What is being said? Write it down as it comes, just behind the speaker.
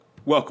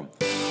Welcome,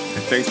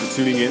 and thanks for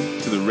tuning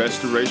in to the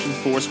Restoration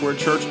Foursquare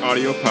Church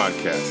audio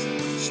podcast.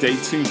 Stay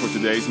tuned for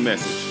today's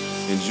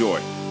message.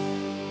 Enjoy,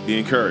 be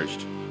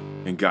encouraged,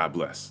 and God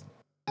bless.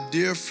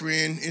 Dear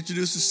friend,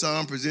 introduce the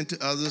song, present to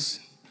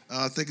others.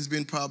 I think it's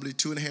been probably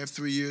 2.5,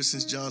 3 years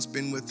since John's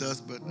been with us,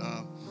 but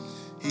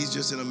he's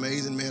just an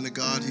amazing man of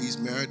God. He's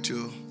married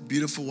to a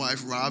beautiful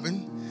wife,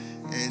 Robin.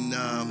 And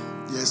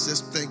yes,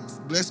 just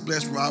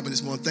bless Robin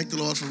this morning. Thank the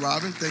Lord for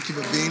Robin. Thank you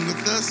for being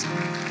with us.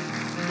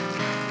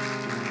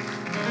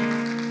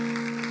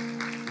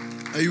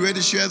 Are you ready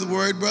to share the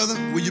word, brother?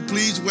 Will you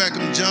please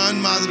welcome John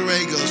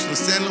Mazariegos from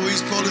San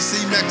Luis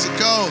Potosí,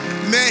 Mexico.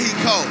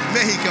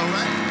 Mexico,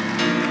 right?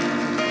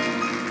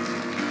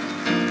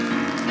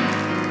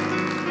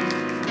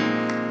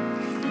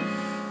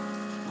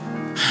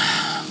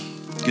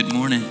 Good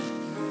morning.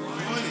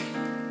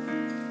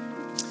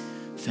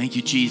 Thank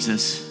you,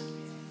 Jesus.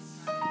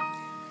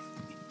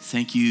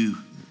 Thank you,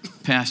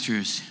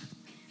 Pastors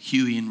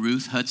Huey and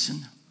Ruth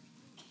Hudson.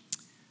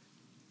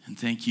 And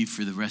thank you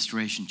for the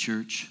Restoration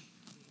Church.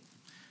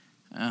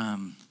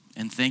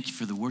 And thank you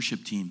for the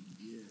worship team.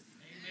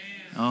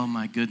 Oh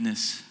my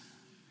goodness.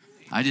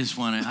 I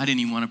didn't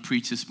even want to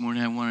preach this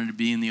morning. I wanted to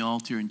be in the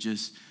altar and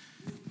just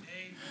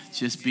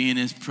be in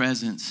his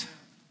presence.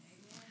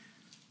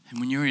 And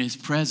when you're in his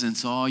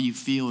presence, all you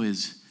feel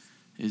is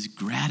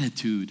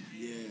gratitude.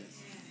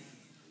 Yes.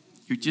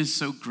 You're just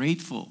so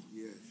grateful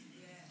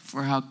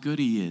for how good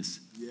he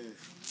is. Yes.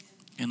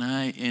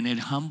 And it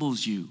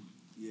humbles you.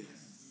 Yes.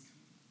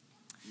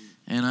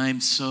 And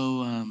I'm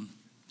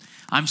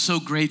so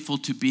grateful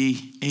to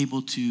be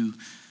able to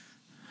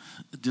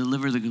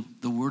deliver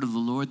the word of the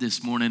Lord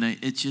this morning.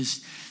 It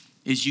just,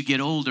 as you get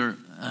older,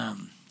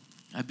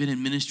 I've been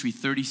in ministry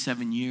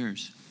 37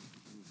 years.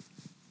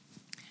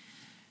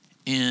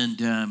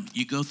 And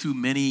you go through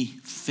many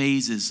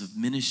phases of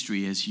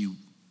ministry as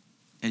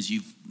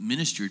you've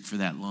ministered for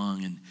that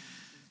long. And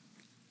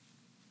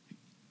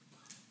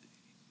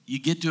you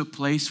get to a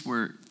place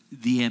where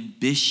the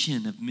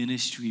ambition of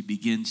ministry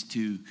begins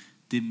to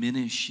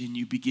diminish, and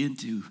you begin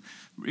to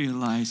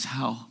realize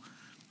how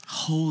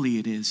holy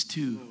it is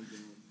to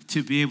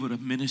be able to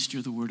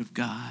minister the Word of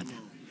God,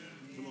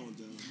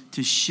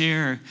 to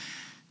share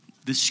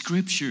the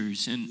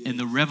Scriptures and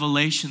the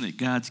revelation that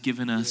God's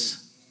given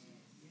us,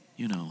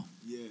 you know.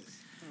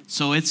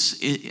 So I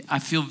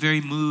feel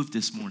very moved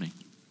this morning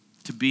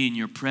to be in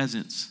your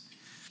presence,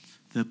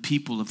 the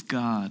people of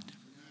God,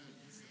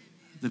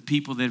 the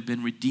people that have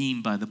been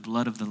redeemed by the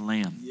blood of the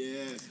Lamb.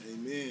 Yes,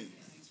 amen.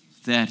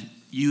 That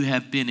you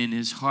have been in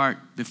his heart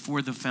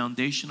before the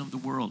foundation of the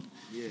world.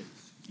 Yes.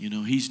 You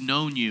know, he's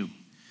known you,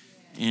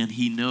 and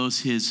he knows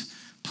his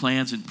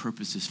plans and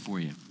purposes for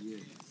you.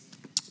 Yes.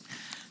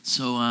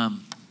 So,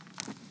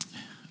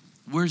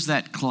 where's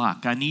that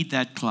clock? I need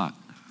that clock.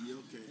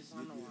 You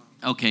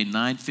okay? Okay,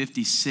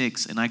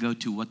 9:56, and I go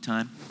to what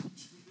time?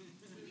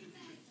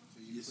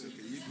 Yes, okay.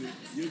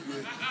 You're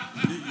good.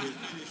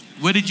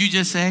 What did you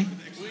just say?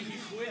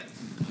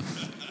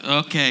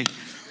 Okay.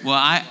 Well,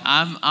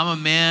 I'm a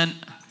man.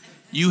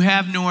 You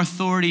have no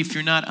authority if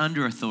you're not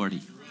under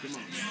authority.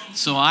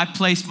 So I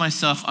place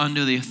myself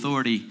under the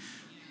authority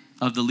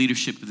of the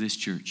leadership of this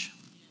church.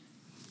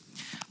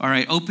 All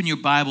right, open your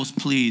Bibles,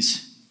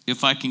 please.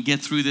 If I can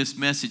get through this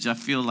message, I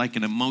feel like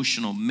an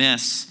emotional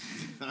mess.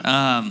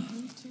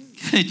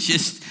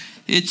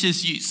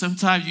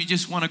 Sometimes you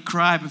just want to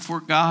cry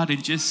before God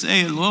and just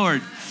say,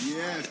 Lord,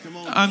 Yes, come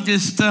on. I'm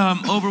just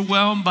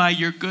overwhelmed by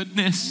your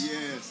goodness.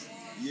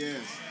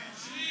 Yes.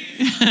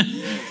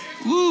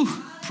 Woo,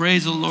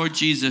 praise the Lord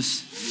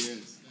Jesus.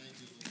 Yes.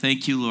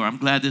 Thank you, Lord. I'm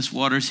glad this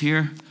water's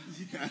here.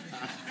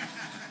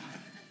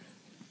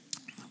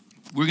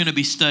 We're going to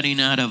be studying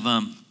out of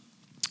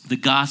the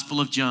Gospel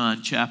of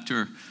John,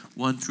 chapter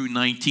 1 through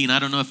 19. I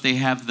don't know if they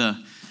have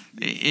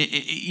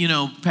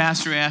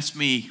Pastor asked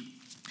me,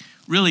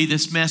 really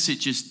this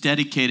message is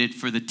dedicated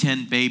for the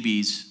 10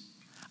 babies.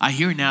 I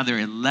hear now there are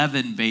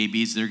 11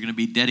 babies that are going to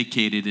be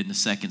dedicated in the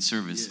second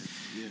service.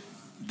 Yes.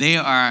 They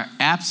are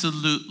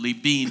absolutely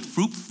being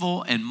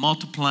fruitful and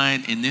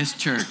multiplying in this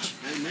church.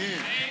 Amen.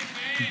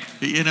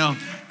 You know,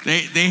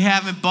 they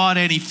haven't bought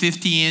any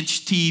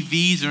 50-inch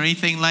TVs or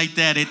anything like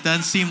that. It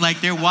doesn't seem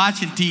like they're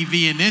watching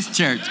TV in this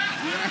church.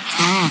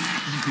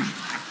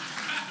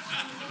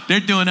 They're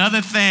doing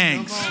other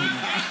things.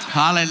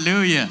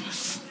 Hallelujah.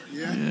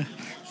 Yeah.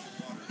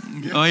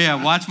 Oh yeah,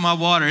 watch my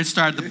water.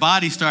 The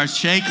body starts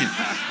shaking.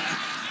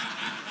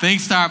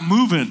 Things start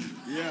moving.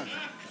 Yeah.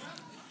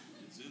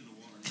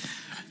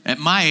 At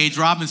my age,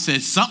 Robin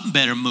says, something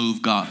better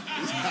move, God.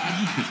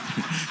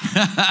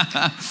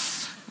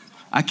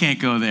 I can't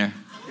go there.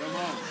 Come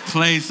on.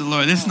 Praise the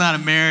Lord. This is not a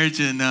marriage,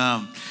 and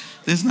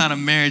this is not a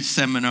marriage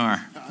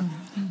seminar.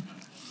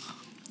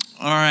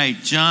 All right,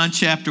 John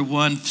chapter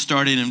 1,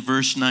 starting in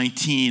verse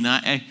 19.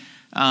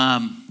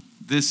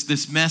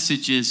 This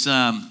message is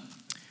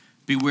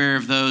beware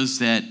of those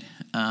that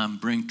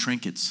bring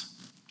trinkets.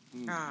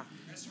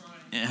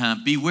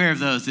 Beware of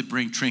those that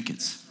bring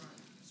trinkets.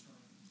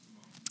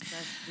 That's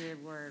a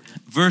good word.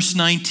 Verse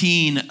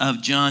 19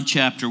 of John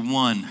chapter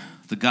 1.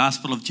 The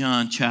Gospel of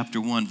John, chapter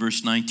 1,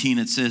 verse 19,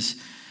 it says,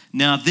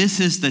 "Now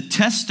this is the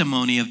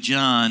testimony of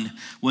John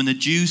when the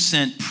Jews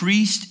sent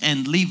priests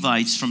and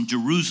Levites from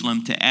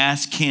Jerusalem to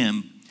ask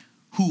him,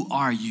 'Who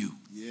are you?'"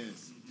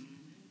 Yes.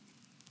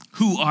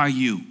 Who are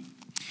you?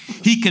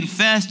 He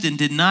confessed and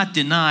did not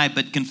deny,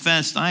 but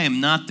confessed, "I am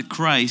not the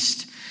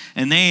Christ."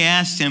 And they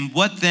asked him,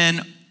 "What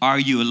then? Are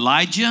you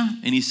Elijah?"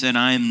 And he said,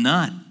 "I am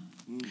not."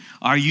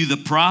 "Are you the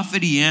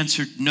prophet?" He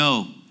answered,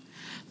 "No."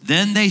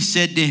 Then they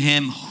said to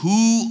him,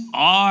 "Who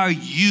are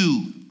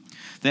you?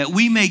 That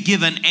we may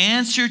give an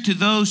answer to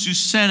those who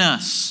sent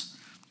us.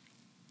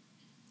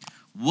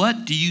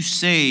 What do you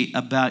say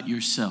about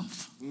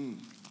yourself?"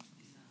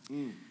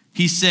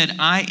 He said,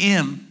 "I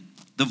am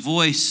the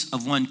voice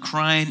of one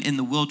crying in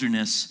the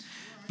wilderness,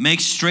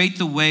 'Make straight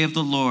the way of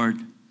the Lord,'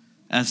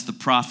 as the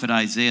prophet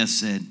Isaiah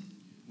said."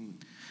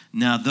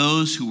 Now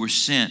those who were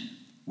sent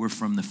were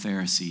from the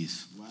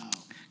Pharisees. Wow.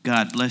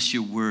 God bless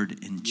your word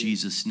in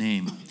Jesus'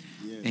 name.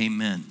 Yes.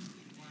 Amen.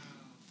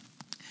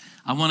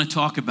 I want to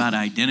talk about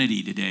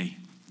identity today,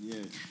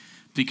 Yes.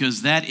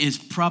 because that is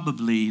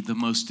probably the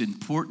most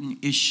important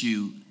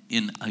issue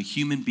in a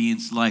human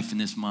being's life in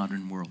this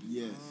modern world.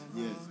 Yes.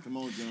 Yes. Come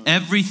on, John.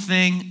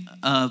 Everything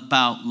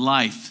about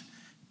life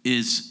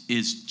is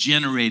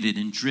generated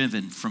and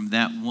driven from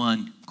that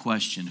one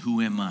question: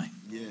 who am I?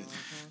 Yes.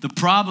 The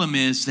problem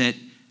is that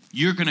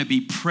you're going to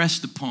be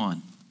pressed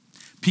upon.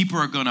 People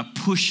are going to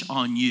push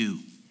on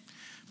you.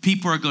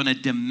 People are going to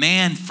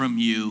demand from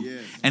you,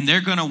 Yes. and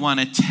they're going to want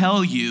to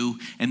tell you,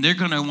 and they're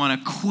going to want to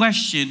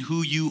question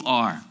who you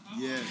are.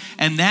 Yes.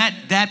 And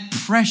that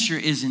pressure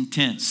is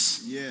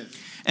intense. Yes.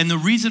 And the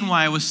reason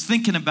why I was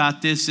thinking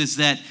about this is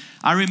that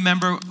I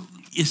remember,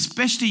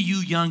 especially you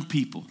young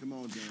people, Come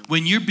on, John.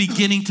 when you're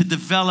beginning to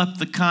develop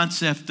the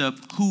concept of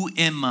who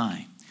am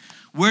I?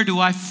 Where do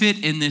I fit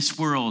in this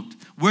world?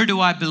 Where do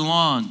I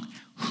belong?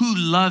 Who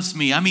loves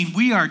me? I mean,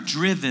 we are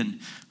driven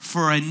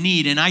for a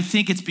need. And I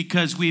think it's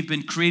because we've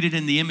been created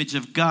in the image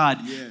of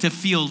God Yes. to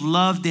feel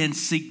loved and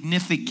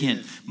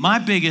significant. Yes. My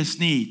biggest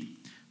need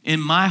in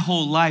my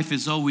whole life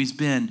has always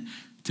been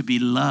to be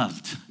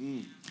loved.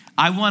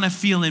 I want to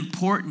feel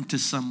important to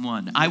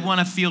someone. I want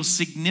to feel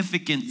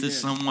significant to Yes.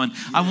 someone.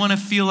 I want to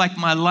feel like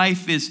my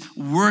life is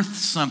worth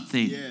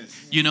something. Yes.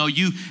 You know,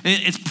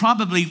 it's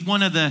probably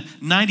one of the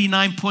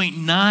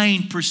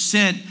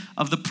 99.9%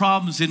 of the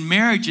problems in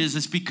marriages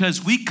is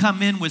because we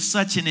come in with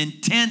such an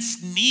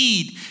intense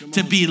need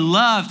to be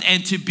loved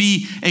and to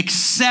be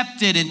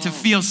accepted and to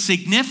feel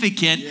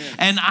significant. Yes.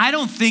 And I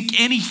don't think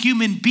any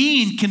human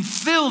being can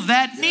fill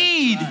that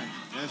need. Right.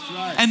 That's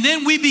right. And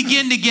then we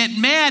begin to get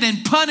mad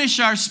and punish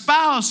our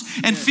spouse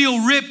and feel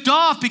ripped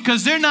off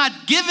because they're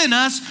not giving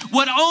us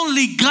what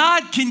only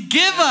God can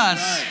give us.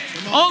 right.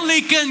 Come on.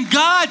 Only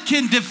God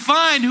can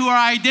define who our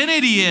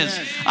identity is.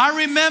 Yes. I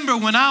remember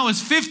when I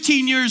was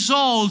 15 years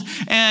old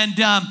and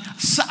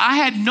so I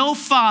had no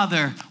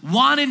father,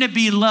 wanting to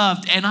be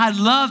loved, and I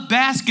love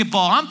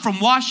basketball. I'm from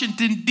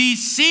Washington,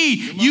 D.C.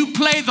 You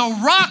play the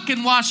Rock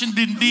in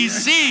Washington,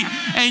 D.C.,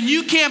 and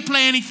you can't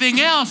play anything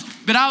else.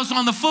 But I was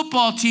on the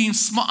football team,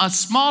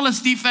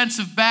 smallest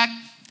defensive back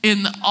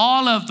in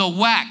all of the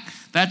WAC.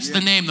 That's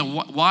the name, the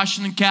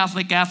Washington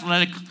Catholic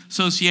Athletic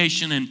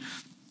Association.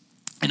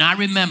 And I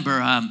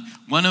remember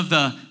one of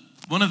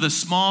the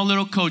small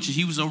little coaches.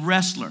 He was a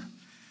wrestler,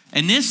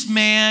 and this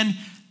man,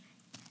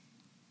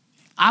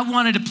 I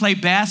wanted to play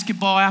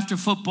basketball after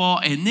football,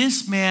 and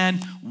this man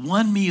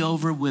won me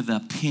over with a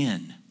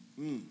pin.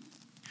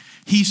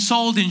 He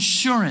sold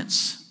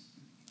insurance.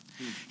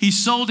 He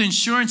sold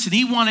insurance, and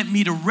he wanted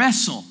me to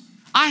wrestle.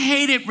 I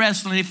hated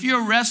wrestling. If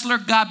you're a wrestler,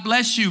 God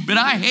bless you, but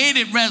I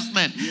hated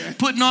wrestling.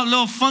 Putting on a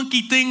little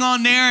funky thing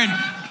on there and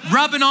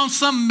rubbing on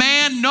some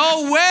man,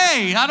 no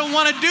way. I don't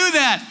want to do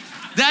that.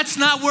 That's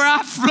not where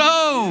I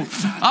flow.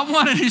 I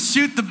wanted to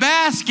shoot the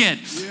basket.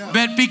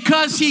 But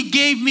because he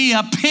gave me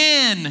a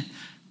pin,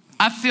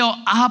 I feel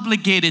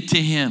obligated to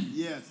him.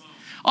 Yes.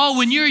 Oh,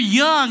 when you're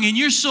young and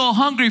you're so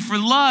hungry for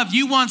love,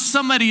 you want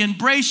somebody to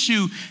embrace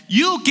you,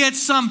 you'll get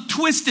some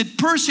twisted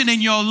person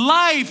in your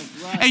life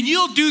and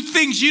you'll do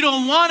things you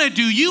don't want to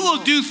do. You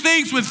will do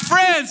things with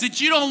friends that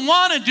you don't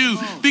want to do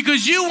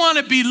because you want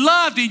to be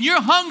loved and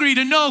you're hungry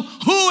to know,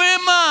 who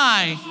am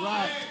I?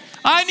 Right.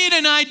 I need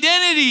an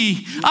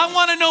identity. I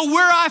want to know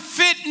where I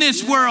fit in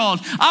this world.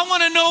 I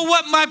want to know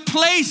what my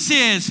place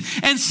is.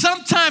 And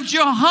sometimes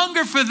your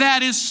hunger for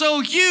that is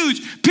so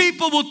huge,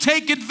 people will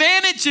take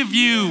advantage of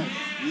you.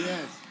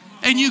 Yes.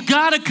 And you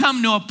got to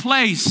come to a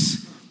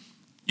place.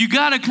 You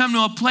got to come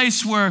to a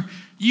place where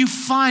you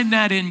find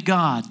that in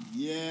God.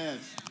 Yes.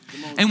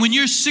 Come on. And when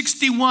you're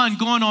 61,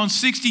 going on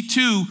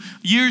 62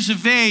 years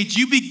of age,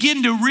 you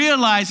begin to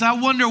realize, I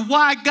wonder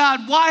why,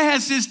 God, why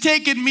has this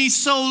taken me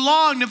so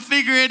long to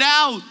figure it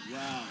out?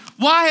 Wow.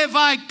 Why have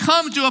I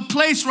come to a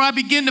place where I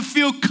begin to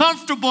feel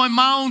comfortable in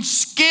my own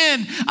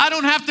skin? I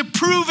don't have to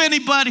prove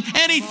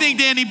anything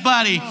to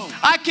anybody.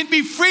 I can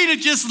be free to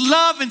just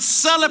love and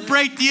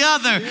celebrate the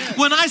other.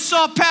 When I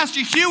saw Pastor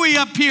Huey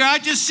up here, I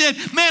just said,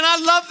 man, I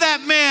love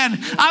that man.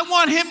 I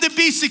want him to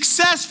be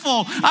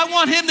successful. I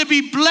want him to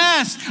be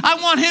blessed. I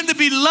want him to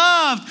be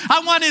loved.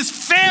 I want his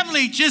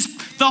family just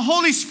the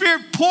Holy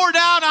Spirit poured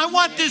out. I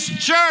want this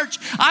church.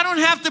 I don't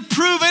have to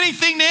prove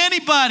anything to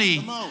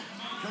anybody.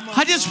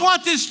 I just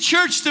want this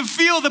church to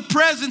feel the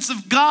presence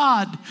of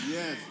God.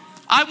 Yes.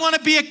 I want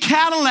to be a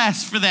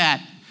catalyst for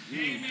that.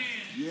 Amen.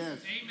 Yes.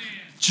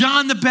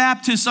 John the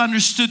Baptist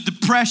understood the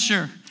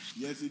pressure.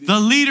 Yes, the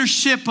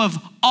leadership of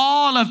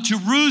all of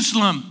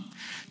Jerusalem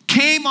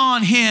came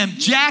on him,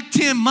 jacked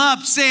him up,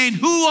 saying,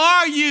 who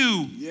are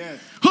you? Yes.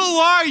 Who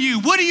are you?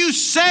 What do you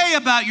say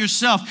about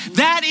yourself?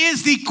 That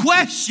is the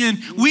question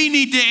we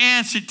need to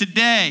answer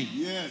today.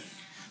 Yes.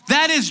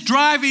 That is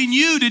driving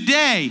you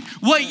today.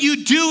 What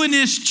you do in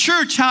this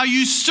church, how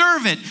you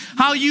serve it,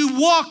 how you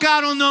walk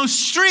out on those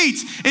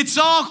streets. It's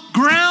all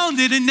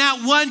grounded in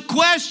that one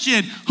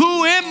question.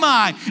 Who am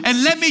I?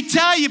 And let me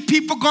tell you,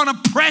 people are going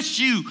to press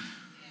you.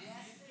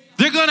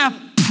 They're going to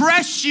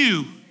press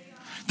you.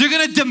 They're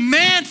going to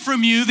demand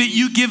from you that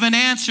you give an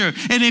answer.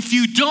 And if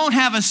you don't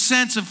have a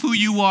sense of who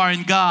you are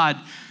in God,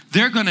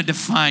 they're going to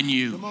define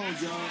you. Come on,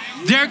 John.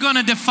 They're going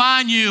to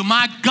define you.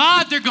 My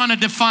God, they're going to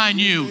define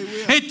you.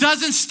 It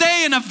doesn't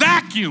stay in a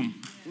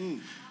vacuum.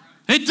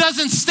 It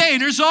doesn't stay.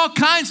 There's all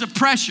kinds of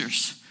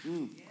pressures.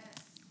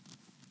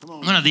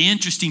 One of the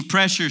interesting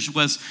pressures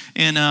was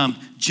in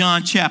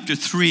John chapter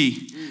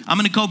 3. I'm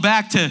going to go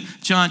back to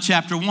John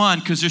chapter 1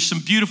 because there's some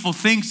beautiful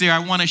things there I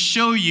want to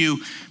show you.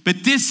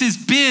 But this has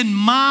been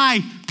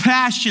my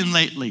passion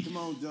lately. Come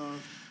on, John.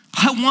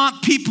 I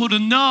want people to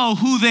know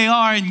who they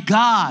are in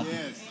God.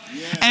 Yes.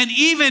 Yes. And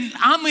even,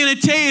 I'm going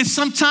to tell you,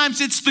 sometimes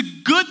it's the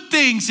good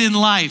things in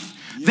life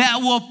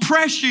that will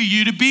pressure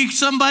you to be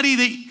somebody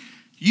that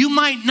you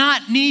might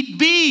not need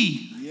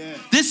be. Yes.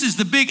 This is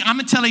the big, I'm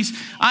going to tell you,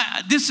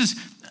 this is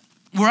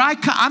where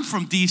I'm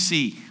from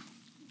D.C.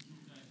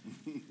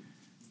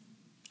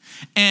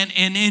 And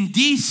in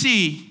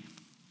D.C.,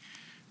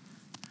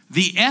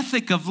 the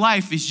ethic of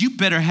life is you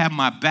better have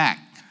my back.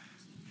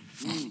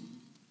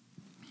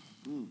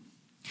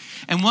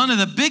 And one of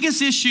the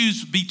biggest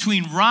issues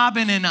between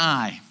Robin and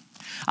I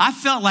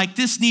felt like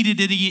this needed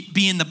to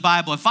be in the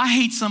Bible. If I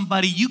hate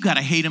somebody, you got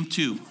to hate them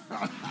too.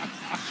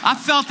 I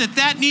felt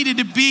that needed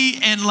to be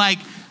in like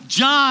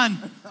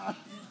John,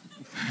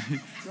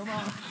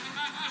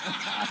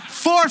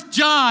 4th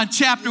John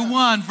chapter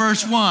 1,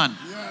 verse 1.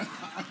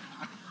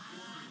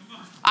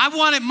 I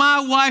wanted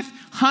my wife,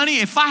 honey,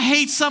 if I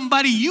hate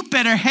somebody, you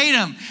better hate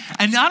them.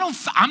 And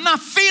I'm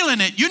not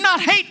feeling it. You're not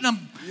hating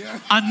them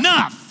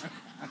enough.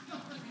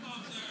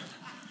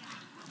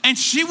 And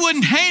she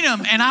wouldn't hate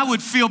him, and I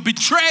would feel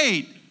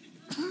betrayed.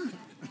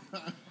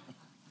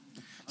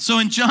 So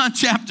in John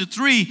chapter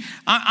 3,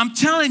 I'm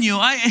telling you,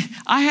 I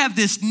have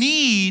this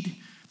need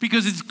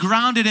because it's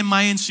grounded in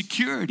my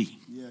insecurity.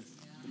 Yes,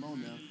 come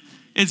on now.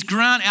 It's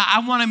grounded.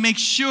 I want to make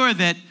sure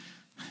that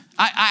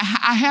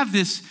I have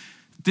this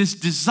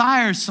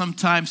desire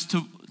sometimes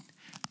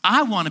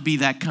I want to be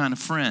that kind of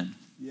friend.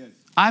 Yes.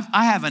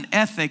 I have an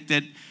ethic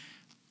that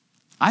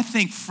I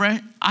think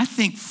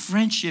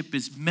friendship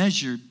is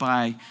measured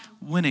by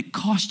when it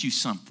costs you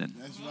something.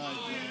 That's right,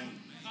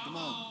 John. Come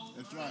on.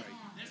 That's right.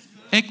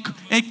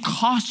 It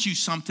costs you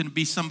something to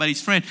be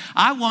somebody's friend.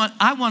 I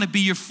want to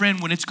be your friend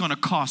when it's going to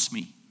cost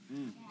me.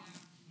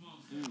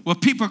 Well,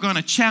 people are going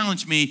to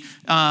challenge me.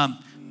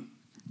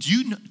 Do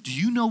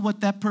you know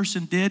what that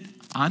person did?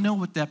 I know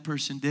what that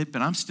person did,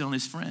 but I'm still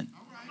his friend.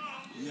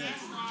 Yes.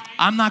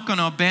 I'm not going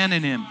to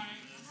abandon him.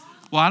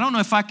 Well, I don't know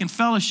if I can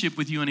fellowship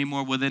with you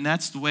anymore. Well, then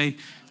that's the way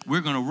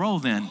we're going to roll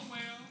then.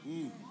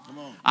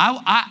 I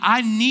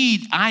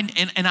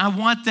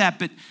want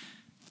that,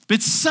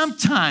 but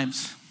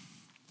sometimes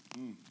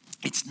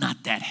it's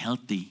not that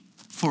healthy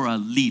for a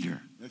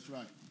leader. That's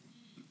right.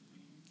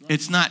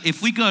 It's not.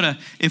 If we go to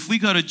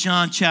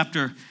John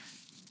chapter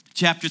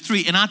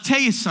 3, and I'll tell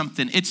you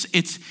something,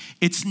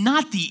 it's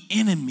not the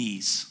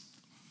enemies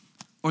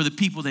or the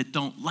people that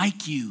don't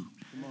like you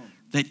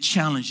that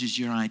challenges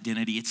your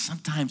identity. It's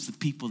sometimes the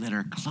people that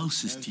are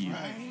closest That's to you.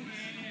 Right.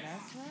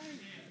 That's right.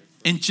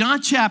 In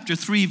John chapter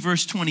 3,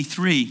 verse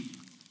 23,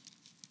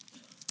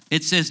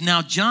 it says,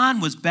 now John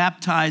was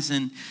baptized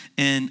in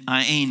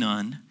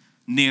Aenon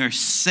near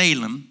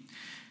Salem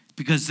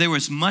because there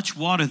was much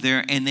water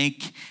there, and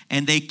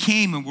they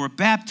came and were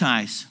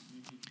baptized.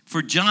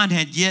 For John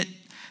had yet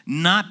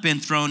not been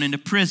thrown into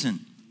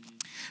prison.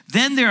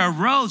 Then there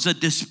arose a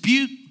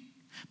dispute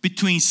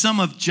between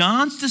some of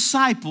John's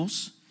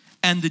disciples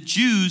and the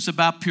Jews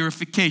about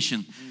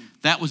purification.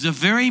 That was a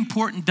very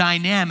important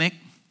dynamic,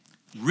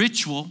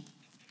 ritual,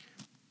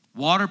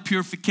 water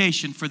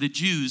purification for the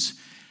Jews.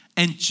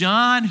 And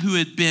John, who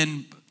had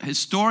been,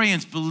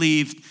 historians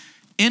believed,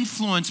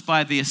 influenced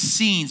by the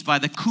Essenes, by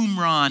the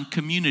Qumran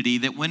community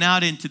that went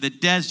out into the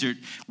desert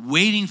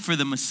waiting for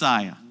the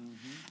Messiah.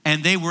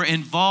 and they were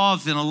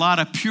involved in a lot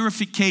of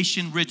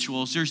purification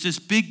rituals. There's this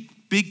big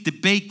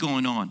debate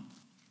going on.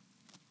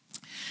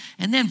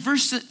 And then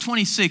verse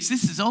 26,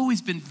 this has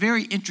always been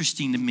very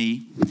interesting to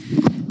me.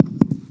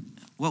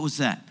 What was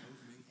that?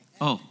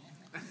 Oh,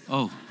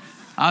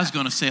 I was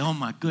going to say, oh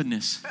my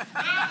goodness.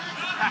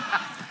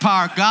 The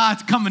power of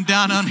God's coming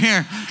down on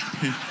here.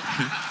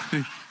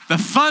 The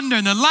thunder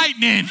and the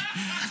lightning.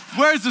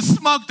 Where's the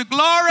smoke, the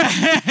glory?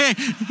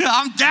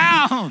 I'm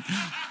down.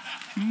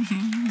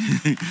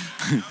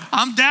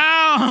 I'm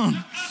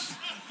down.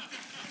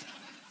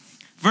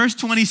 Verse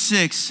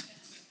 26.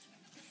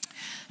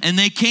 And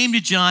they came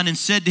to John and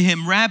said to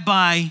him,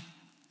 Rabbi,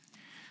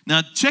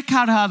 now check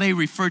out how they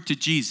refer to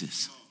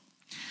Jesus.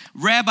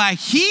 Rabbi,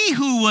 he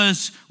who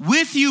was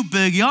with you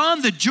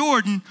beyond the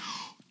Jordan,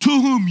 to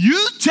whom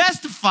you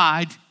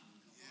testified,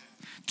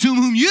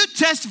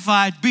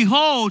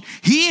 behold,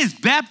 he is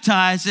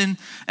baptized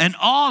and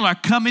all are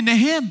coming to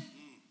him.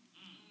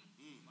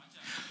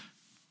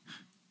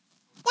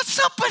 What's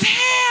up with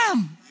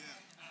him?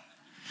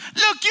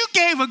 Look, you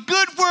gave a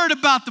good word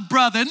about the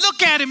brother, and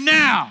look at him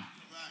now.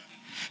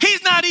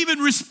 He's not even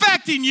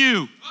respecting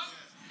you.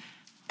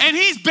 And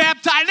he's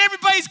baptized, and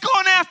everybody's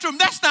going after him.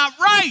 That's not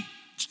right.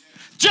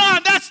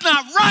 John, that's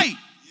not right.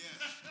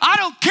 I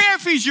don't care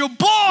if he's your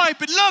boy,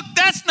 but look,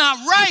 that's not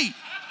right.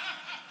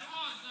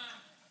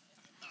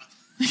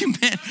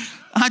 Man,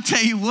 I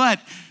tell you what,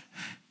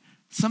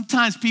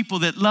 sometimes people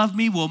that love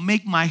me will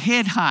make my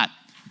head hot.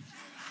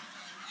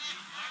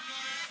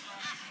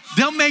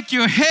 They'll make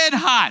your head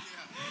hot.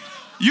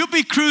 You'll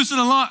be cruising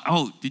along.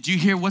 Oh, did you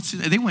hear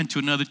they went to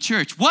another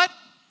church. What?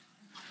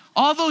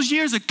 All those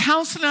years of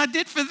counseling I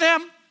did for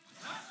them?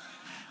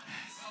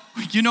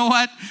 You know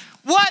what?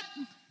 What?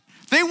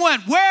 They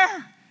went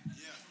where?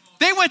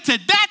 They went to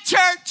that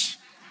church?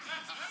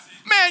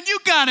 Man, you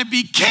gotta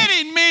be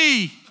kidding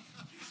me.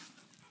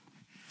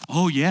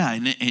 Oh yeah,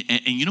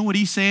 and you know what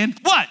he's saying?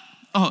 What?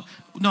 Oh,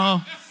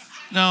 no,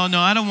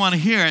 I don't want to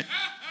hear it.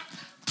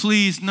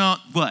 Please, no.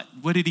 What?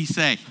 What did he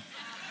say?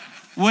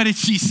 What did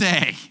she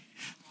say?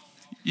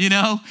 You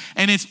know?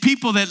 And it's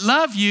people that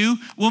love you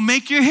will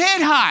make your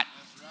head hot.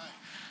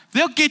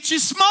 They'll get you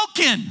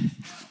smoking.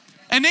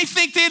 And they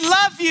think they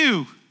love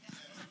you.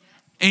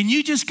 And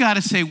you just got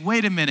to say,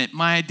 wait a minute,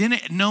 my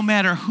identity, no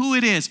matter who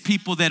it is,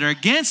 people that are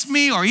against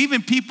me or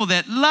even people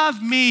that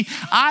love me,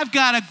 I've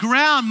got to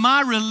ground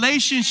my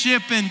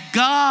relationship in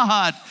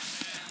God.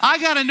 I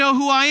got to know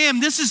who I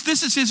am. This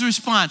is his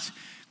response.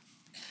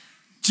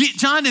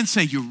 John didn't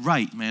say, you're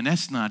right, man.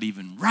 That's not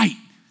even right.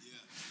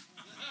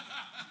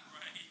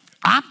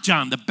 I'm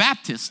John the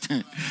Baptist.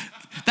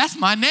 That's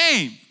my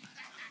name.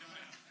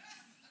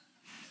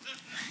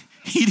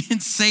 He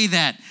didn't say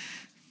that.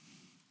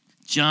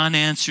 John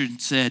answered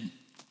and said,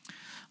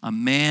 a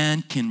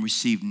man can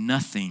receive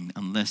nothing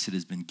unless it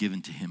has been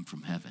given to him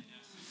from heaven.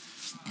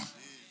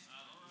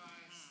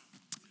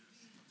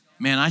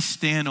 Man, I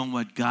stand on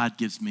what God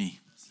gives me.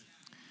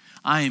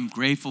 I am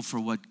grateful for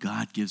what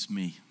God gives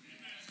me.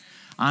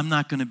 I'm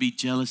not going to be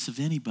jealous of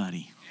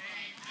anybody.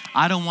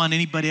 I don't want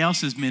anybody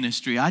else's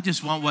ministry. I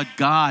just want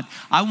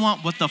I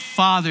want what the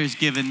Father has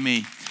given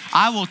me.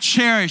 I will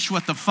cherish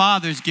what the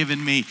Father's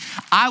given me.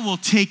 I will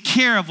take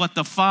care of what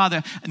the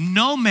Father.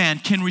 No man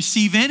can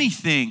receive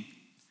anything.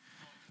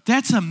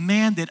 That's a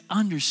man that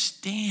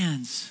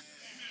understands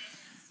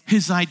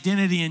his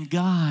identity in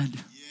God.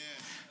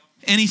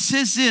 And he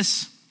says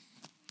this.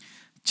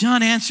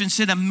 John answered and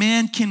said, a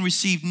man can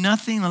receive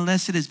nothing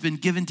unless it has been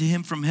given to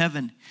him from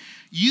heaven.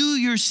 You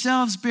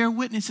yourselves bear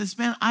witnesses.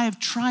 Man, I have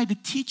tried to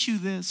teach you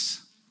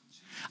this.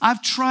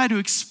 I've tried to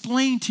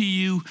explain to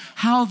you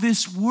how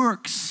this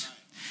works.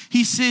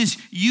 He says,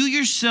 you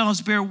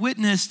yourselves bear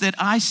witness that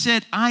I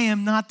said I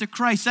am not the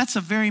Christ. That's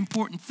a very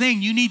important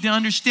thing. You need to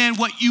understand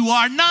what you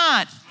are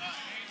not.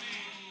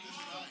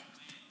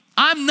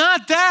 I'm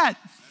not that.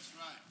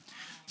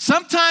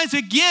 Sometimes,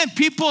 again,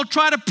 people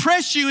try to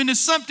press you into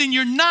something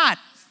you're not.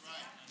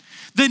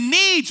 The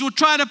needs will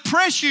try to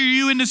pressure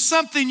you into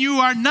something you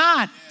are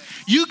not.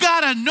 You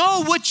got to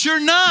know what you're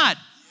not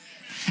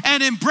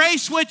and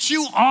embrace what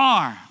you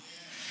are.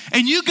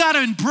 And you got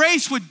to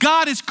embrace what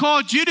God has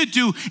called you to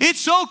do.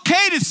 It's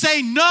okay to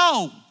say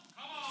no.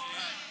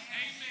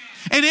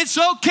 And it's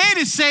okay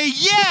to say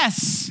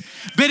yes.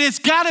 But it's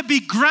got to be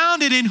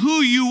grounded in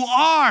who you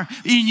are.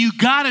 And you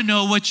got to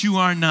know what you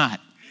are not.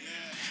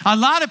 A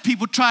lot of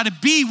people try to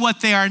be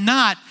what they are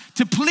not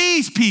to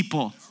please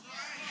people.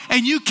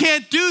 And you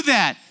can't do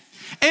that.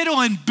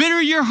 It'll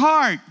embitter your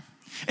heart.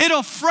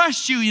 It'll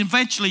frustrate you.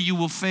 Eventually you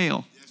will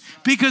fail.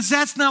 Because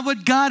that's not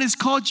what God has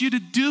called you to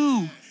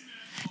do.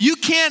 You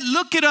can't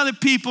look at other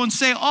people and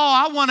say, oh,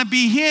 I want to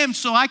be him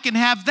so I can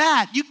have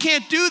that. You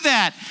can't do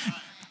that.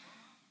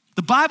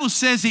 The Bible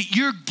says that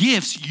your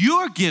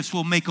gifts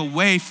will make a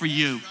way for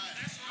you.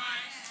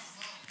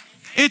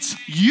 It's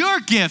your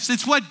gifts.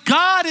 It's what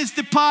God has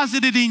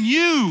deposited in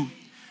you.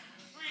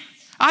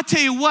 I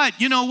tell you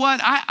what, you know what?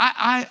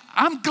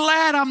 I'm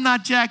glad I'm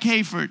not Jack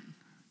Hayford.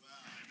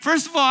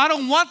 First of all, I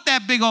don't want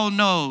that big old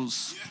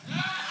nose.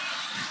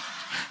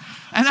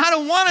 And I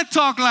don't want to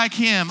talk like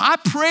him. I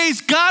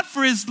praise God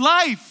for his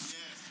life.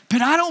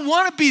 But I don't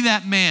want to be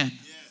that man.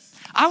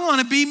 I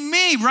want to be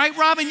me, right,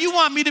 Robin? You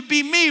want me to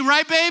be me,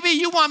 right, baby?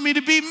 You want me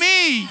to be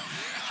me.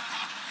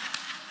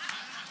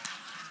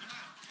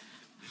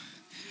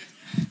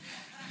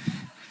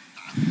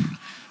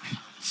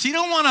 She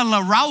don't want a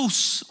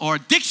Larousse or a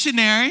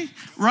dictionary,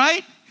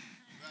 right?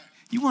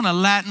 You want a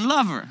Latin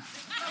lover.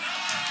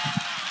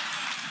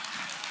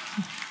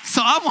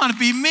 So I want to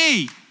be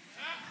me.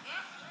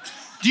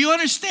 Do you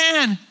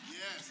understand?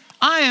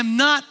 I am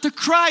not the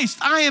Christ.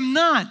 I am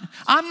not.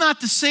 I'm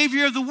not the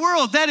Savior of the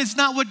world. That is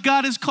not what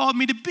God has called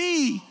me to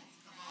be.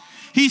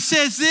 He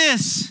says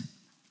this,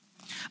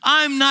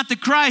 I'm not the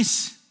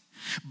Christ,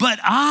 but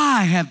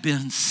I have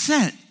been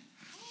sent.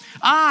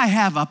 I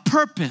have a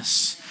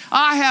purpose.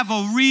 I have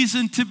a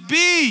reason to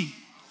be.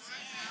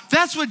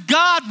 That's what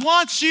God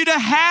wants you to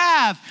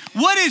have.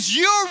 What is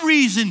your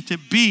reason to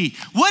be?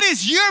 What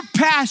is your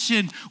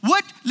passion?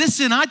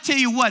 Listen, I tell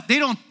you what, they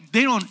don't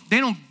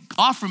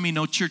offer me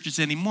no churches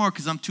anymore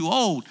because I'm too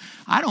old.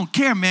 I don't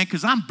care, man,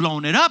 because I'm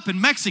blowing it up in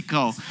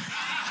Mexico.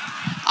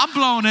 I'm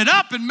blowing it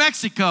up in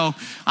Mexico.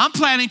 I'm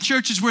planting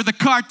churches where the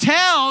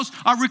cartels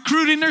are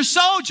recruiting their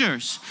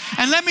soldiers.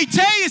 And let me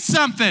tell you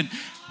something.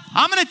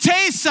 I'm going to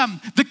tell you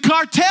something. The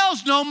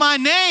cartels know my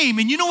name.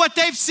 And you know what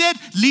they've said?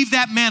 Leave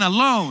that man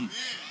alone.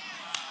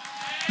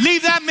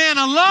 Leave that man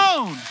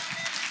alone.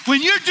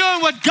 When you're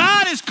doing what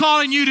God is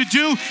calling you to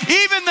do,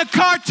 even the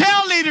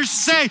cartel leaders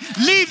say,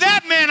 leave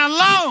that man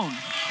alone.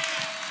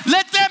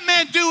 Let that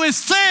man do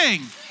his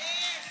thing.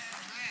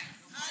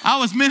 I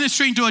was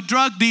ministering to a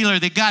drug dealer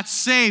that got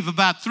saved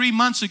about 3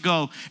 months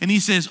ago. And he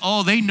says,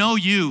 oh, they know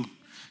you.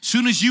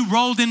 Soon as you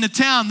rolled into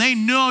town, they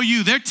know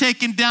you. They're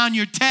taking down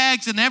your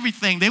tags and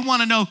everything. They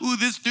want to know who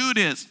this dude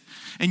is.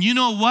 And you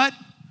know what?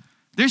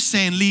 They're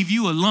saying, leave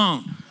you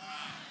alone.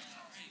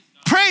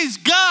 Praise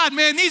God,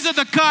 man. These are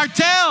the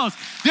cartels.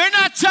 They're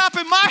not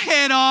chopping my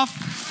head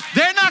off.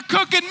 They're not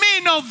cooking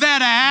me no vat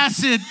of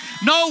acid.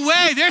 No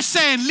way. They're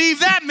saying, leave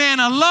that man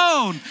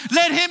alone.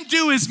 Let him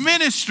do his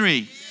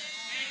ministry.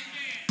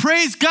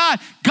 Praise God.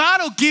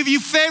 God will give you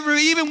favor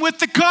even with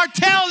the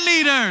cartel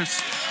leaders.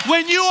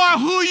 When you are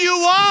who you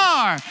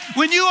are.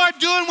 When you are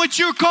doing what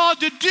you're called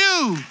to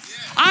do.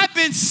 I've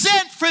been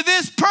sent for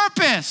this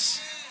purpose.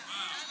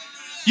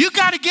 You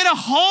got to get a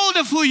hold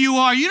of who you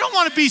are. You don't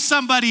want to be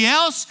somebody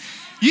else.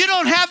 You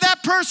don't have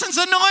that person's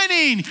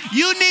anointing.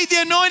 You need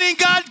the anointing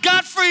God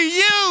got for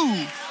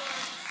you.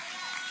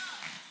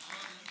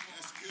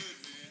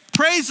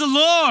 Praise the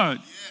Lord.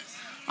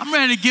 I'm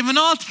ready to give an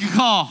altar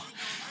call.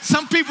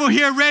 Some people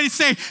here ready to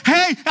say,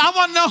 hey, I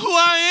want to know who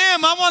I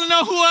am. I want to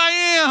know who I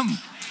am.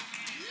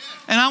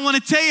 And I want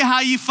to tell you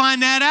how you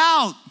find that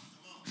out.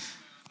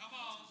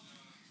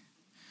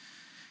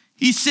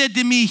 He said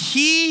to me,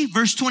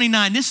 verse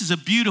 29, this is a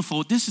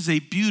beautiful.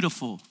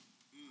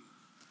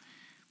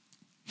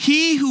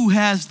 He who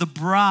has the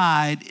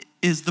bride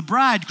is the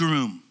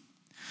bridegroom.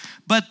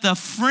 But the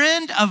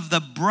friend of the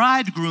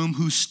bridegroom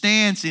who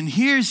stands and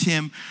hears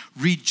him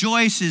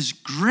rejoices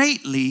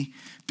greatly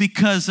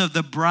because of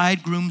the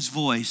bridegroom's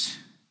voice.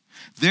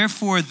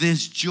 Therefore,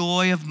 this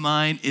joy of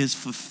mine is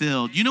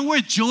fulfilled. You know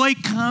where joy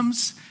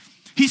comes?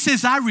 He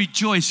says, I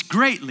rejoice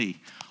greatly.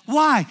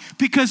 Why?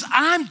 Because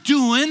I'm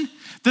doing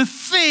the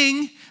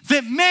thing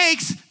that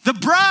makes the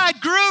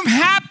bridegroom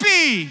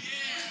happy.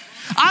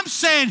 I'm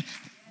saying,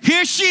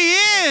 here she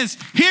is.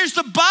 Here's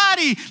the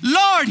body.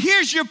 Lord,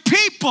 here's your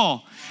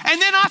people.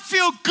 And then I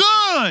feel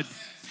good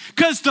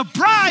because the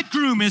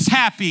bridegroom is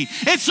happy.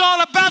 It's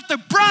all about the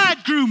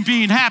bridegroom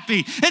being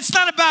happy. It's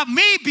not about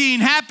me being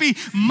happy.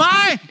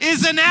 My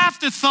is an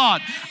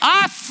afterthought.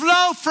 I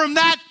flow from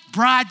that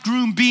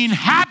bridegroom being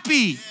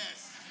happy.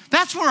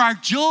 That's where our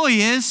joy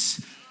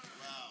is.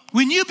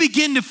 When you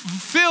begin to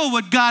fulfill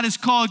what God has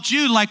called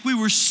you, like we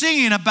were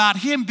singing about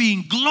him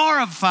being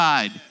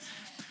glorified,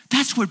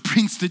 that's what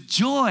brings the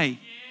joy.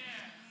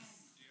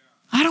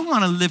 I don't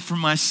want to live for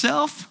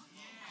myself.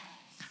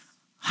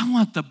 I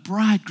want the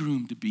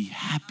bridegroom to be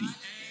happy.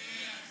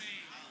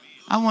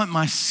 I want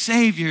my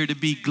Savior to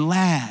be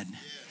glad.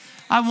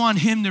 I want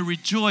him to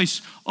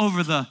rejoice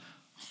over the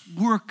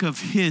work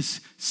of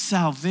his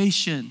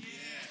salvation.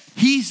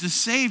 He's the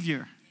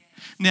Savior.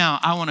 Now,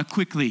 I want to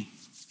quickly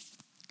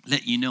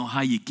let you know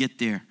how you get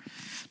there.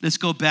 Let's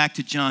go back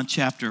to John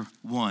chapter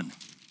 1.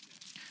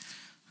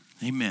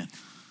 Amen.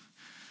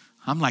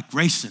 I'm like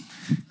racing.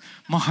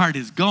 My heart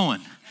is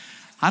going.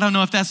 I don't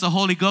know if that's the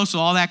Holy Ghost or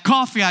all that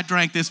coffee I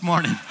drank this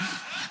morning.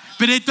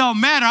 But it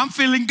don't matter. I'm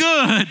feeling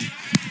good.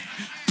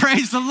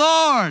 Praise the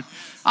Lord.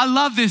 I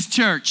love this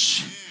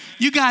church.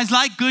 You guys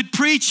like good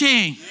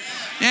preaching.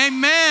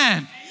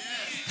 Amen.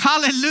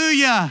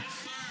 Hallelujah.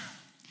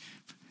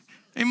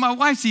 And my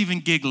wife's even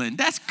giggling.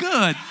 That's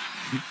good.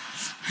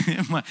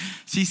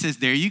 She says,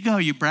 there you go.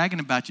 You're bragging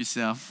about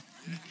yourself.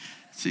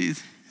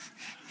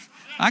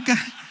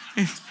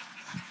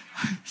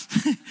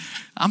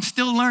 I'm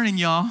still learning,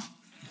 y'all.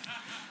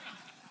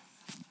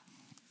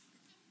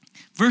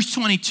 Verse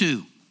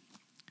 22.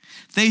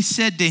 They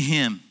said to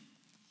him,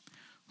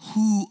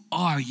 who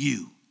are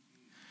you?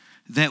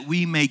 that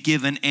we may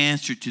give an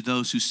answer to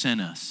those who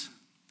sent us.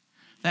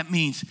 That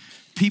means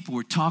people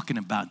were talking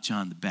about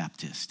John the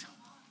Baptist.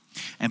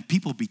 And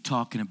people be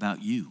talking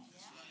about you.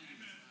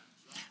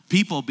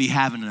 People be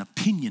having an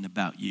opinion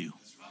about you.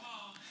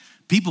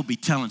 People be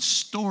telling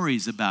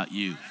stories about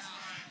you.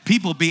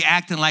 People be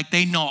acting like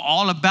they know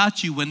all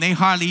about you when they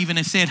hardly even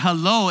have said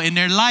hello in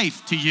their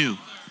life to you.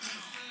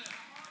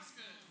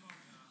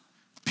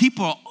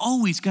 People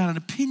always got an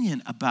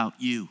opinion about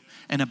you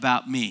and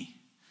about me.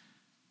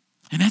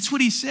 And that's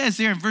what he says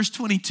there in verse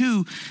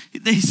 22.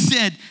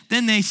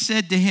 Then they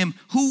said to him,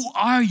 who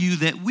are you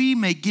that we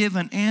may give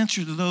an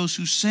answer to those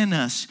who sent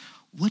us?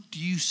 What do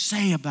you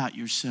say about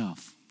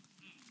yourself?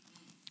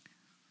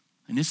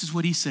 And this is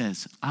what he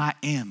says, I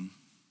am.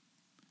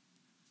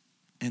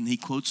 And he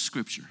quotes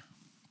scripture.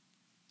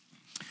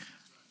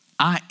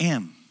 I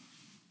am.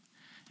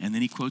 And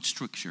then he quotes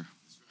scripture.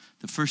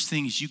 The first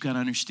thing is you got to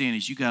understand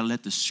is you got to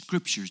let the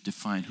scriptures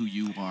define who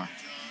you are.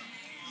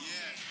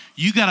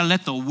 You got to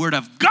let the word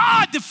of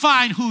God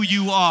define who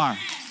you are.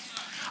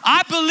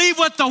 I believe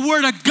what the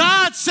word of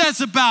God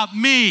says about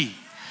me.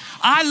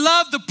 I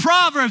love the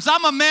Proverbs.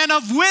 I'm a man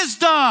of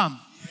wisdom.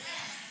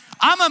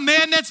 I'm a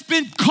man that's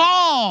been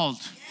called.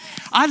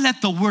 I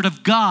let the word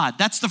of God.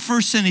 That's the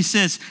first thing he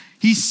says.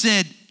 He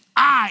said,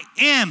 I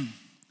am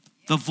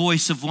the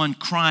voice of one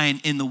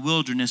crying in the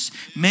wilderness.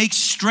 Make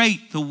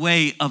straight the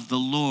way of the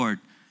Lord,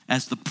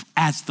 as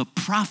the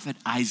prophet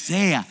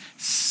Isaiah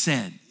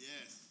said.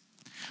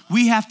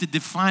 We have to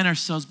define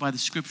ourselves by the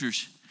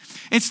scriptures.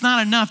 It's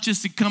not enough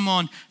just to come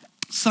on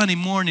Sunday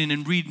morning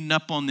and reading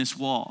up on this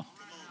wall.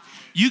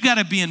 You got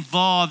to be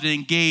involved and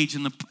engaged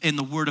in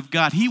the word of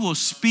God. He will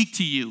speak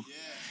to you.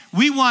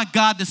 We want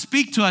God to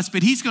speak to us,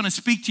 but he's going to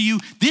speak to you.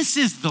 This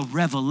is the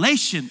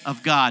revelation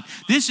of God.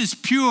 This is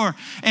pure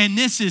and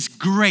this is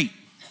great.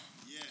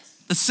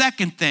 The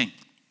second thing,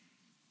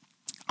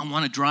 I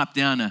want to drop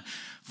down to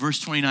verse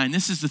 29.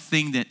 This is the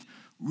thing that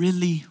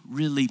really,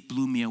 really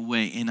blew me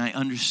away, and I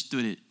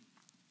understood it.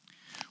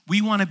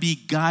 We want to be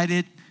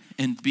guided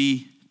and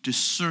be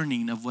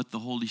discerning of what the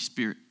Holy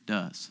Spirit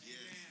does.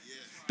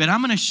 But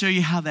I'm going to show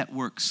you how that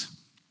works.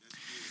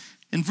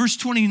 In verse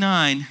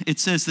 29, it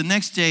says, the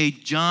next day,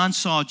 John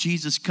saw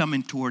Jesus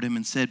coming toward him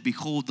and said,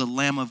 behold, the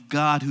Lamb of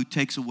God who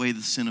takes away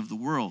the sin of the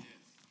world.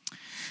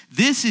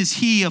 This is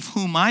he of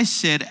whom I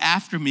said,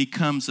 after me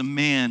comes a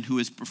man who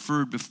is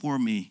preferred before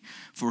me,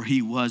 for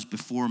he was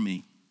before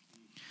me.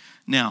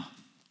 Now,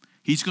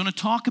 he's going to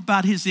talk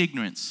about his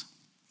ignorance.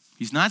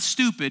 He's not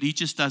stupid, he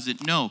just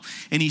doesn't know.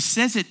 And he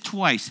says it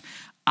twice,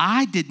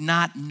 I did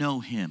not know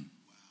him.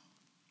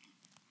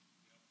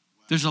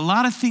 There's a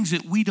lot of things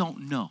that we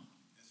don't know.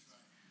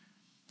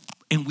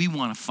 And we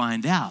want to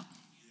find out.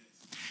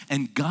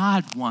 And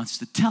God wants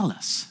to tell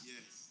us.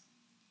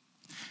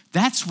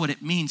 That's what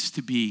it means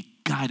to be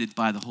guided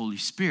by the Holy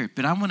Spirit.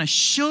 But I want to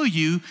show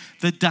you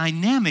the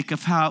dynamic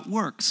of how it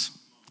works.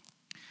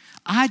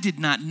 I did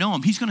not know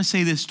him. He's going to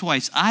say this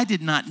twice. I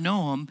did not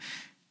know him,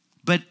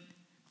 but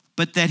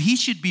that he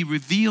should be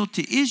revealed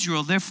to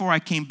Israel. Therefore, I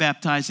came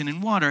baptizing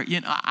in water.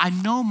 You know, I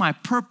know my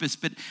purpose,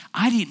 but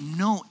I didn't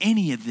know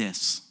any of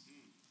this.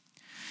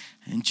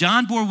 And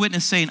John bore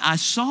witness saying, I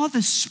saw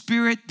the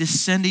Spirit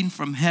descending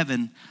from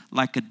heaven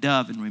like a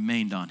dove and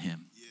remained on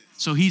him.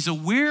 So he's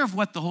aware of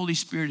what the Holy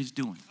Spirit is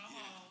doing.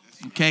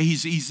 Okay,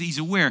 he's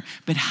aware.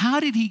 But how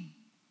did he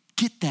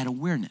get that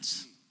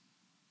awareness?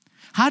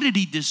 How did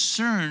he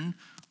discern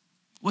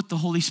what the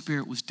Holy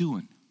Spirit was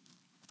doing?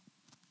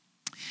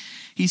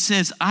 He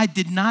says, I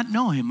did not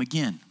know him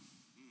again.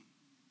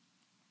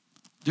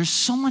 There's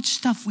so much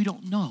stuff we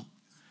don't know.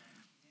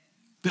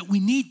 But we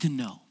need to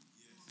know.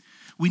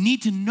 We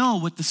need to know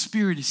what the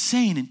Spirit is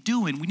saying and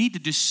doing. We need to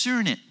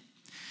discern it.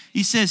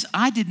 He says,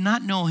 I did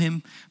not know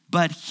him,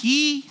 but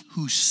he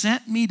who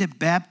sent me to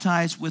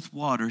baptize with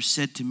water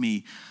said to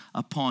me,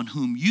 upon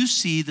whom you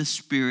see the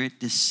Spirit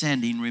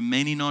descending,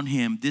 remaining on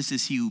him, this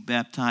is he who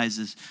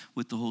baptizes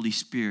with the Holy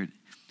Spirit.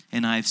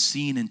 And I have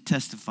seen and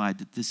testified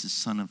that this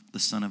is the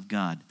Son of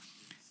God.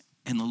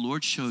 And the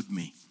Lord showed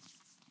me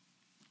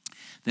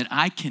that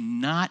I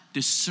cannot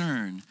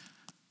discern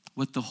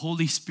what the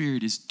Holy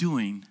Spirit is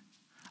doing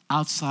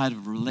outside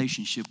of a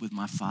relationship with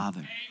my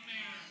Father.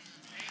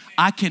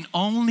 I can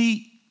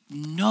only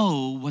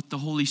know what the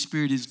Holy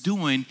Spirit is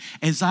doing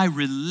as I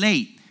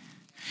relate.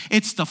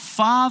 It's the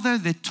Father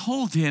that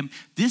told him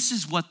this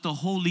is what the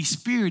Holy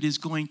Spirit is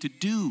going to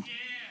do.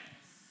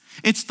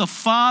 It's the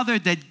Father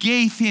that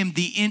gave him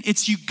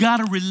you got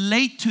to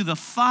relate to the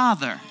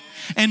Father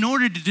in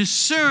order to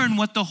discern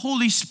what the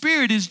Holy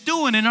Spirit is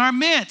doing in our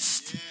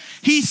midst.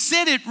 He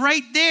said it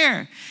right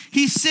there.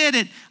 He said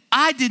it,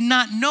 I did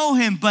not know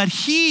him, but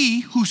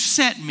he who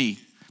sent me,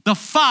 the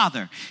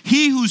Father,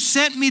 he who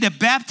sent me to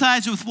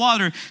baptize with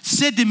water,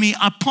 said to me,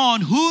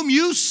 upon whom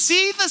you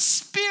see the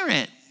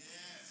Spirit.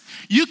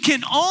 You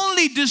can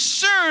only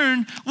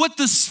discern what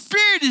the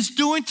Spirit is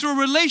doing through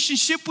a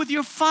relationship with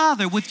your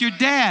father, with your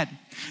dad.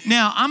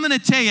 Now, I'm going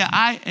to tell you,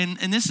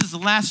 and this is the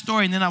last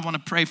story, and then I want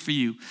to pray for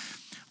you.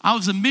 I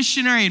was a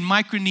missionary in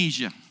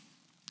Micronesia.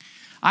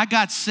 I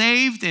got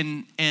saved,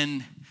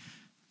 and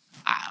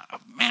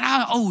man,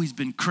 I've always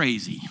been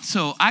crazy.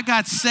 So I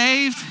got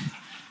saved.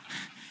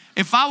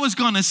 If I was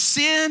going to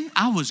sin,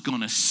 I was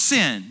going to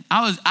sin.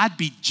 I'd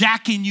be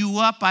jacking you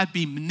up. I'd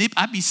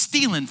be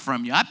stealing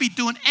from you. I'd be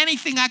doing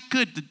anything I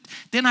could.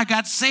 Then I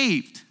got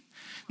saved.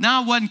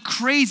 Now I wasn't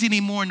crazy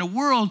anymore in the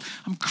world.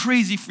 I'm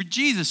crazy for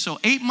Jesus. So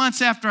 8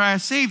 months after I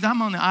was saved,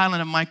 I'm on the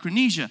island of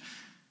Micronesia.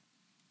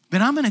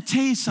 But I'm going to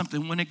tell you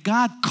something. When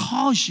God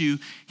calls you,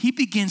 he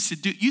begins to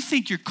do, you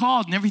think you're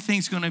called and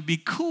everything's going to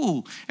be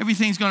cool.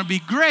 Everything's going to be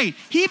great.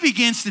 He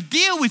begins to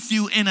deal with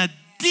you in a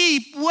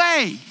deep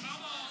way.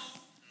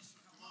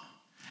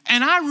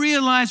 And I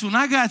realized when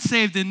I got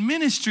saved in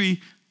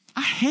ministry,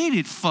 I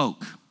hated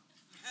folk.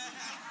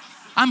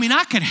 I mean,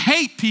 I could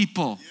hate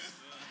people.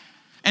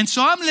 And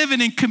so I'm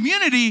living in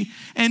community,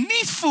 and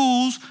these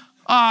fools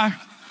are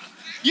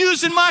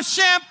using my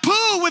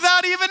shampoo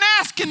without even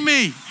asking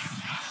me.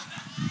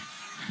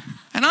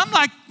 And I'm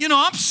like,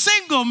 I'm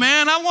single,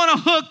 man. I want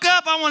to hook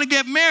up. I want to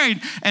get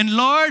married. And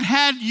Lord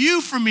had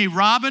you for me,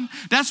 Robin.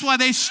 That's why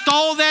they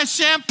stole that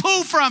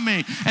shampoo from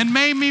me and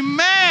made me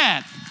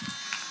mad.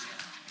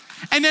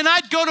 And then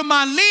I'd go to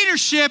my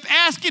leadership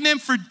asking them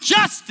for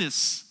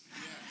justice.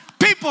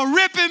 People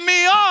ripping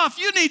me off.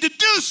 You need to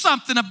do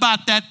something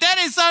about that. That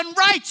is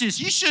unrighteous.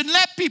 You shouldn't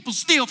let people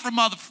steal from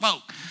other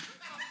folk.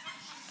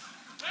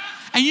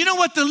 And you know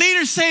what the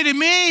leaders say to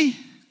me?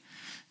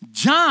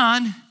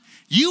 John,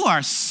 you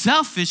are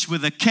selfish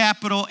with a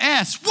capital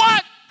S.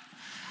 What?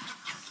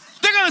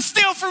 They're going to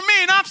steal from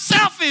me and I'm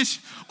selfish.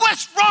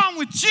 What's wrong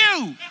with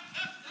you?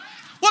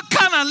 What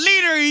kind of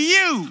leader are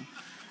you,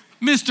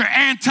 Mr.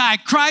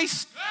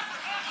 Antichrist?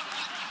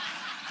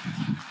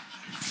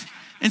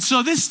 And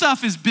so this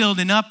stuff is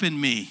building up in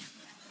me.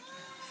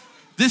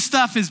 This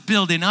stuff is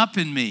building up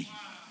in me.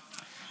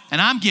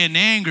 And I'm getting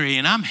angry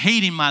and I'm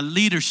hating my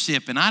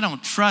leadership and I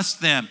don't trust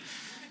them.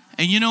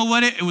 And you know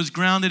what? It was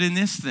grounded in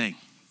this thing.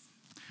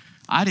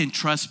 I didn't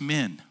trust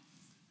men.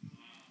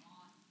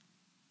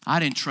 I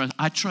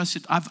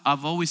trusted,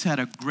 I've always had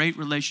a great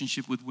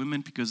relationship with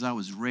women because I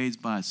was raised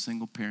by a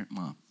single parent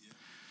mom.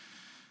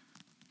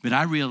 But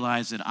I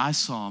realized that I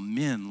saw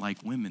men like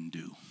women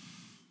do.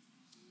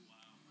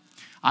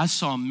 I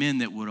saw men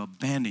that would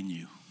abandon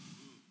you,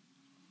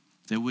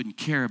 that wouldn't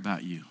care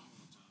about you,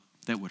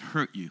 that would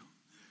hurt you.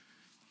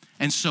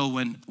 And so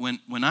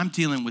when I'm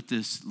dealing with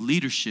this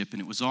leadership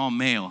and it was all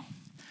male,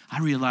 I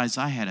realized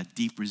I had a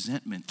deep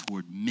resentment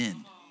toward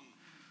men.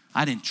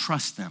 I didn't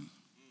trust them.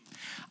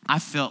 I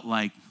felt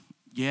like,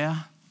 yeah,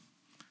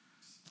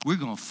 we're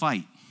going to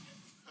fight.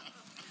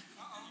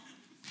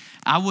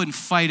 I wouldn't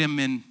fight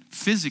them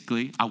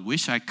physically. I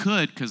wish I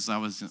could because I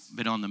was a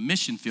bit on the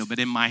mission field, but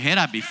in my head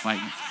I'd be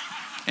fighting.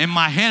 In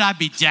my head I'd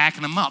be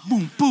jacking them up.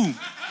 Boom, boom.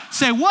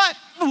 Say, what?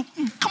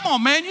 Come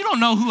on, man, you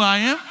don't know who I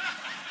am.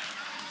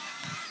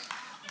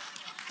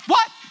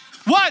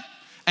 What?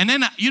 And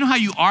then, you know how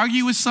you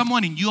argue with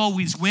someone and you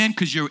always win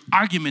because your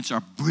arguments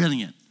are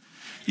brilliant.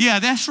 Yeah,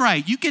 that's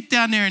right. You get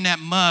down there in that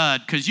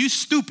mud because you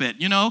stupid,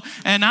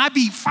 and I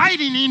be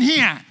fighting in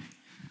here.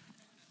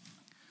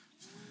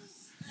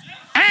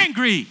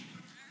 Angry.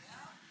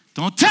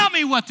 Don't tell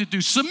me what to do.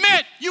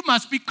 Submit. You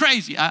must be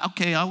crazy.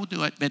 Okay, I will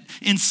do it, but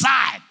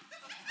inside.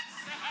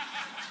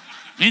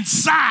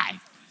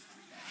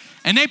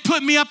 And they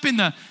put me up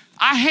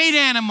I hate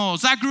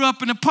animals. I grew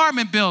up in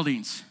apartment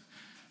buildings.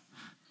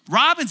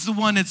 Robin's the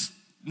one that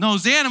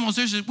knows animals.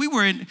 We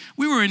were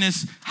in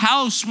this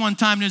house one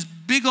time. This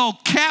big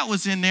old cat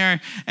was in there,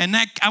 and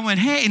I went,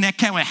 hey, and that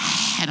cat went,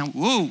 and I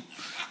went,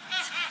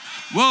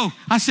 whoa.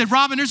 I said,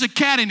 Robin, there's a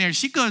cat in there.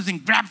 She goes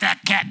and grabs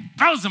that cat,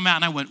 throws him out,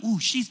 and I went, ooh,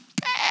 she's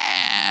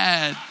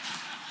bad.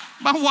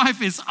 My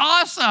wife is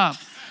awesome.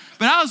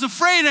 But I was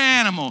afraid of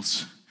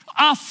animals,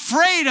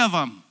 afraid of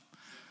them.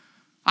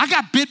 I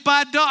got bit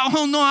by a dog.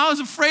 Oh, no, I was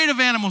afraid of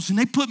animals, and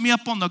they put me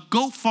up on the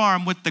goat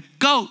farm with the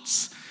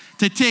goats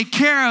to take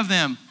care of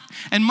them.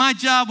 And my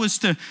job was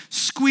to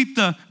sweep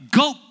the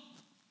goat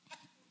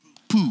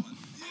poop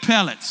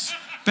pellets.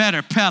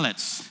 I'm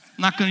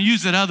not going to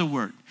use that other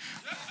word.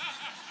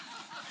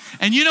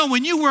 And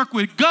when you work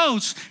with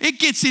goats, it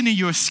gets into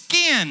your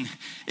skin.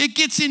 It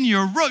gets in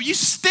your robe. You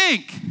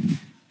stink.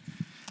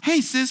 Hey,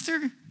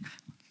 sister,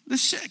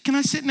 can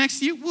I sit next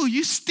to you? Whoa,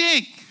 you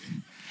stink.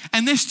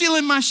 And they're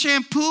stealing my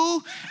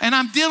shampoo, and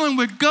I'm dealing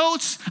with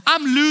goats.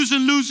 I'm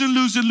losing.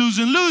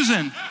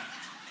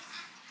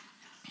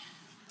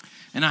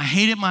 And I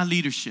hated my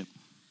leadership.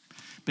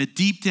 But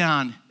deep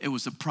down, it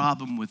was a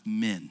problem with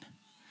men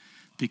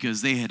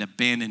because they had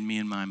abandoned me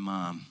and my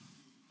mom.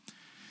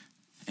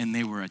 And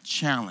they were a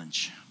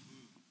challenge.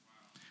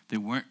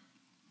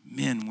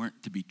 Men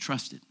weren't to be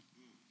trusted.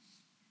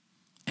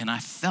 And I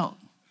felt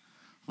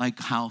like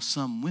how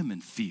some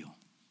women feel.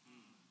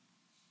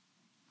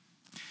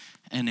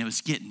 And it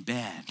was getting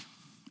bad.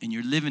 And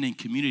you're living in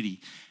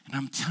community. And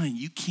I'm telling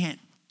you, you can't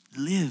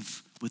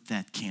live with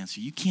that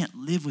cancer. You can't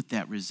live with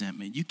that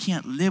resentment. You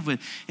can't live with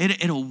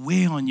it. It'll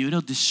weigh on you.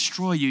 It'll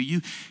destroy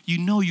you. You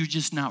know you're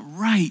just not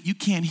right. You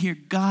can't hear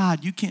God.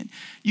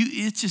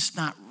 It's just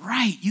not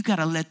right. You got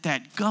to let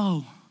that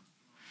go.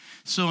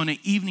 So in an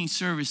evening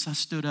service, I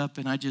stood up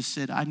and I just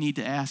said, I need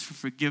to ask for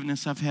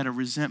forgiveness. I've had a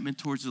resentment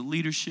towards the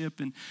leadership,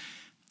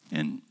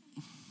 and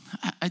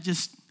I'm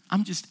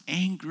just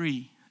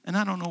angry. And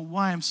I don't know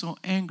why I'm so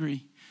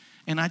angry.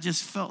 And I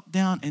just felt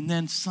down. And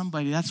then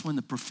that's when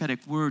the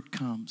prophetic word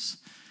comes.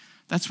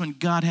 That's when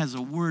God has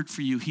a word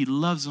for you. He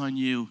loves on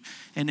you.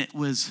 And it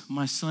was,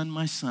 my son,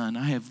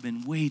 I have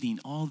been waiting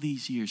all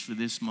these years for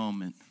this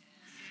moment.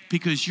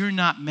 Because you're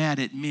not mad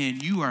at men,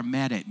 you are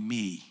mad at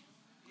me.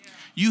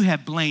 You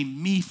have blamed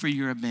me for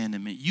your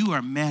abandonment. You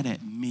are mad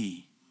at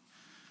me.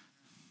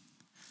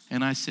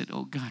 And I said,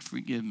 oh God,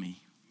 forgive me.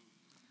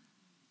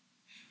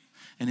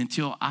 And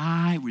until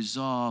I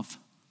resolve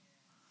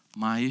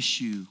my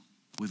issue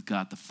with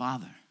God the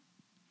Father,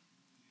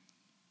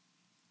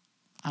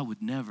 I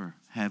would never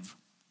have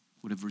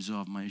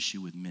resolved my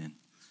issue with men.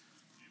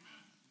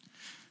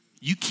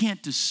 You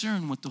can't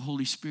discern what the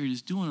Holy Spirit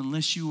is doing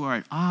unless you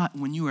are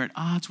when you are at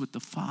odds with the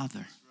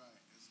Father.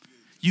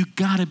 You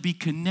got to be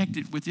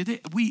connected with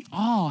it. We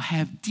all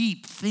have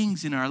deep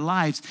things in our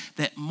lives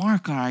that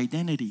mark our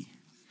identity.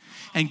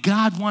 And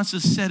God wants to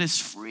set us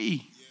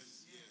free.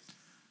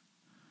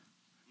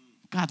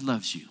 God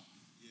loves you.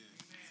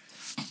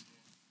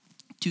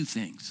 2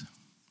 things.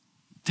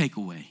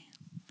 Takeaway.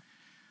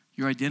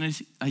 Your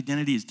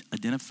identity is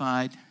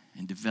identified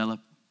and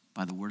developed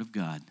by the Word of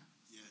God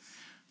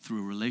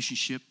through a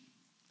relationship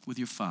with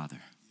your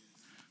Father,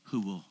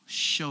 who will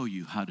show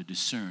you how to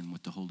discern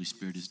what the Holy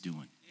Spirit is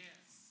doing.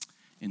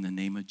 In the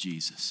name of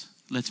Jesus.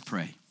 Let's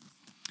pray.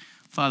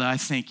 Father, I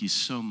thank you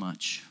so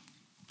much.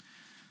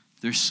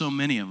 There's so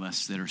many of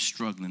us that are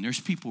struggling. There's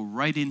people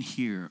right in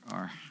here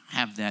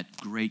have that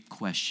great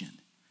question.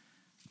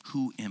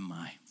 Who am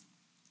I?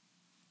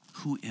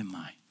 Who am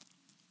I?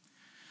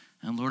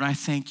 And Lord, I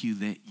thank you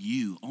that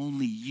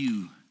only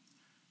you,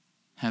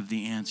 have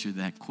the answer to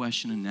that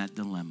question and that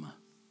dilemma.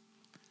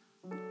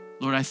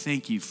 Lord, I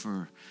thank you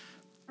for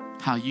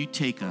how you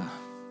take a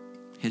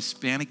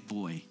Hispanic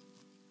boy,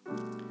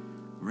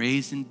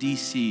 raised in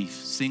D.C.,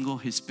 single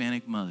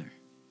Hispanic mother,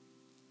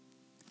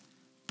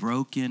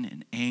 broken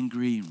and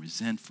angry and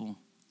resentful,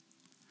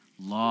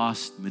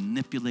 lost,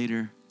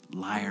 manipulator,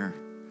 liar,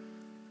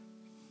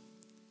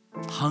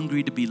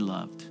 hungry to be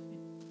loved,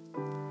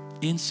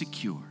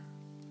 insecure,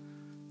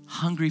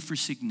 hungry for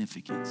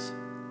significance.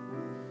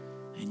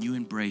 And you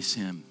embrace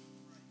him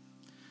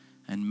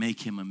and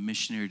make him a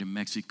missionary to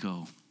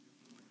Mexico,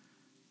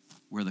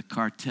 where the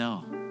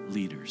cartel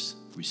leaders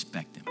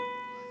respect him.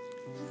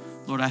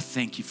 Lord, I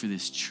thank you for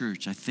this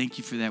church. I thank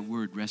you for that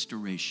word,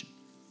 restoration.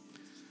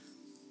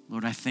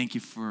 Lord, I thank you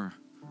for,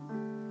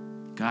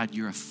 God,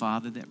 you're a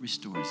Father that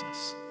restores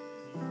us.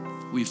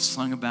 We've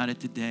sung about it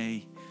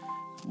today.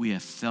 We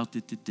have felt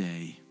it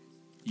today.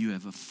 You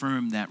have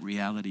affirmed that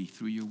reality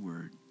through your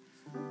word.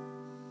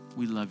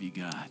 We love you,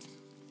 God.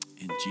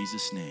 In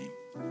Jesus' name,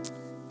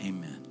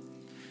 amen.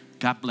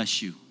 God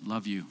bless you.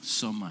 Love you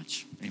so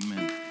much.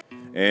 Amen.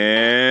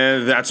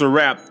 And that's a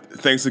wrap.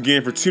 Thanks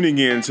again for tuning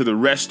in to the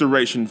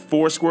Restoration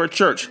Foursquare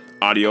Church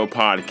audio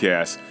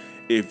podcast.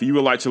 If you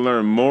would like to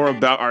learn more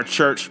about our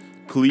church,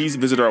 please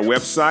visit our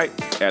website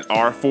at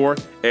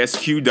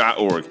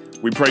r4sq.org.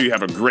 We pray you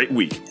have a great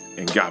week,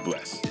 and God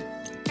bless.